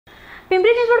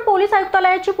Pimpri Chinchwad police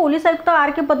आयुक्तालयाची police आयुक्त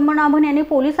RK. Padmanabhan यांनी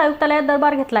police आयुक्तालयात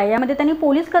दरबार घेतला। यामध्ये त्यांनी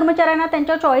पोलीस कर्मचाऱ्यांना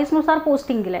त्यांच्या चॉईसनुसार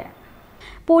पोस्टिंग दिले आहे।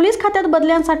 पोलीस खात्यात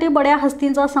बदल्यांसाठी बड्या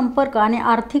हस्तींचा संपर्क आणि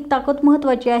आर्थिक ताकद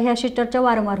महत्त्वाची आहे अशी चर्चा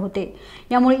वारंवार होते।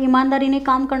 यामुळे इमानदारीने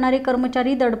काम करणारे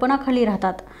कर्मचारी दडपणाखाली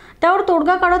राहतात। त्यावर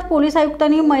तोडगा काढत पोलीस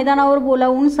आयुक्तांनी मैदानावर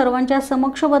बोलावून सर्वांच्या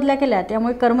समक्ष बदल्या केल्या।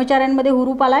 त्यामुळे कर्मचाऱ्यांमध्ये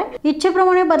हुरूप आलाय।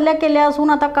 इच्छेप्रमाणे बदल्या केल्या असून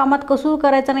आता कामात कसूर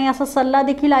करायचा नाही असा सल्ला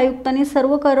देखील आयुक्तांनी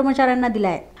सर्व कर्मचाऱ्यांना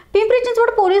दिलाय। पिंपरी चिंचवड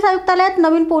पोलीस आयुक्तालयात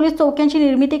नवीन पोलीस चौक्यांची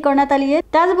निर्मिती करण्यात आली आहे।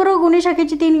 त्याचबरोबर गुन्हे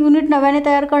शाखेची 3 युनिट नव्याने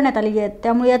तयार करण्यात आली आहेत।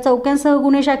 त्यामुळे या चौक्यांसह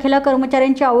गुन्हे शाखेला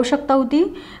कर्मचाऱ्यांची आवश्यकता होती।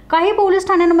 काही पोलीस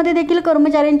ठाण्यांमध्ये देखील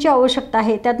कर्मचाऱ्यांची आवश्यकता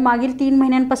आहे। त्यात मागील 3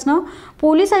 महिन्यांपासून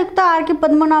पोलीस आयुक्त आर.के.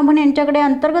 पद्मनाभन यांच्याकडे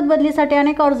अंतर्गत बदलीसाठी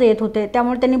अनेक अर्ज येत होते।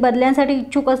 त्यामुळे त्यांनी बदल्यांसाठी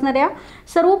इच्छुक असणाऱ्या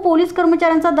सर्व पोलीस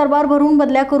कर्मचाऱ्यांचा दरबार भरून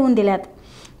बदल्या करून दिल्यात।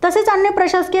 तसेच अन्य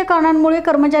प्रशासकीय कारणांमुळे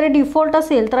कर्मचारी डिफॉल्ट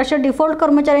असेल तर अशा डिफॉल्ट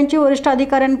कर्मचाऱ्यांची वरिष्ठ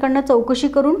अधिकाऱ्यांकडून चौकशी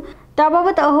करून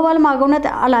त्याबाबत अहवाल मागवण्यात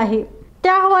आला आहे।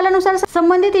 त्या अहवालानुसार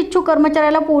संबंधित इच्छुक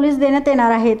कर्मचाऱ्याला पोलीस देण्यात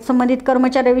येणार आहेत। संबंधित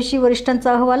कर्मचाऱ्याविषयी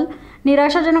वरिष्ठांचा अहवाल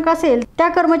निराशाजनक असेल त्या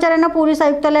कर्मचाऱ्यांना पोलीस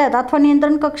आयुक्तालयात अथवा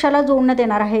नियंत्रण कक्षाला जोडण्यात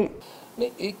येणार आहे।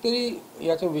 एक तरी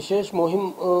याचं विशेष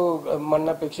मोहीम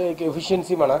म्हणण्यापेक्षा एक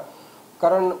एफिशियन्सी म्हणा,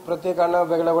 कारण प्रत्येकांना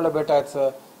वेगळ्या वेगळ्या भेटायचं,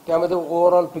 त्यामध्ये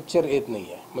ओव्हरऑल पिक्चर येत नाही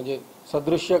आहे। म्हणजे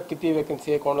सदृश्य किती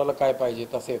वॅकन्सी आहे, कोणाला काय पाहिजे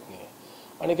तसं येत नाही आहे।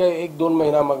 आणि काय 1-2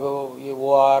 महिना मग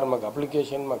OR, मग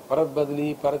ॲप्लिकेशन, मग परत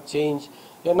बदली, परत चेंज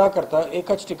हे न करता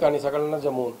एकाच ठिकाणी सगळ्यांना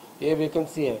जमवून हे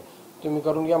वॅकन्सी आहे तुम्ही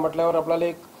करून घ्या म्हटल्यावर आपल्याला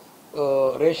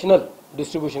एक रेशनल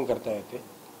डिस्ट्रीब्युशन करता येते,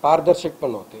 पारदर्शक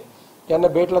पण होते। ज्यांना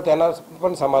भेटलं त्यांना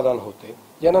पण समाधान होते,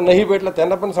 ज्यांना नाही भेटलं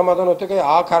त्यांना पण समाधान होते की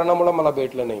हा कारणामुळे मला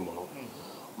भेटलं नाही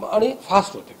म्हणून, आणि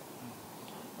फास्ट होते।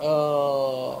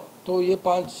 तो ये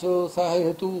 5-6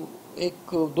 हेतू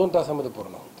 1-2 तासामध्ये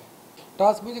पूर्ण होते।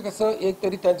 टास्क म्हणजे कसं, एक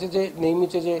तरी त्यांचे जे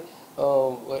नेहमीचे जे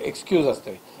एक्सक्यूज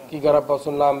असते की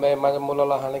घरापासून लांब आहे, माझ्या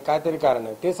मुलाला लहान आहे, काहीतरी कारण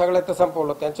आहे, ते सगळ्यात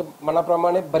संपवलं, त्यांच्या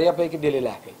मनाप्रमाणे बऱ्यापैकी दिलेले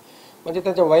आहे। म्हणजे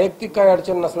त्यांच्या वैयक्तिक काही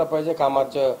अडचण नसला पाहिजे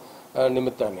कामाच्या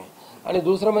निमित्ताने। आणि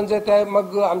दुसरं म्हणजे त्या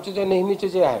मग आमचे जे नेहमीचे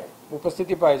जे आहे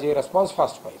उपस्थिती पाहिजे, रिस्पॉन्स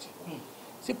फास्ट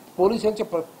पाहिजे। पोलिसांचे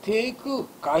प्रत्येक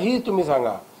काही तुम्ही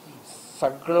सांगा,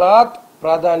 सगळ्यात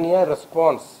प्राधान्य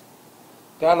रिस्पॉन्स,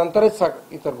 त्यानंतरच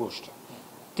इतर गोष्ट।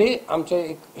 ते आमचे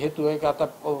एक हेतू आहे की आता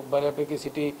बऱ्यापैकी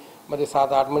सिटीमध्ये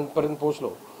 7-8 मिनिटपर्यंत पोहोचलो,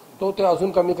 तो ते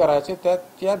अजून कमी करायचे।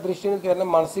 त्या दृष्टीने त्यांना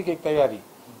मानसिक एक तयारी,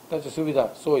 त्याची सुविधा,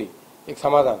 सोयी, एक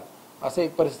समाधान असं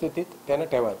एक परिस्थितीत त्यांना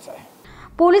ठेवायचं आहे।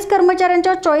 पोलीस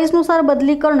कर्मचाऱ्यांच्या चॉईसनुसार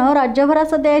बदली करणं राज्यभरात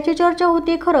सध्या याची चर्चा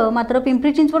होती खरं, मात्र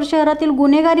पिंपरी चिंचवड शहरातील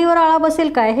गुन्हेगारीवर आळा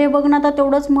बसेल काय हे बघणं आता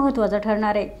तेवढंच महत्त्वाचं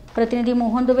ठरणार आहे। प्रतिनिधी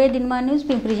मोहन दुबे, दिनमान न्यूज,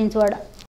 पिंपरी चिंचवड।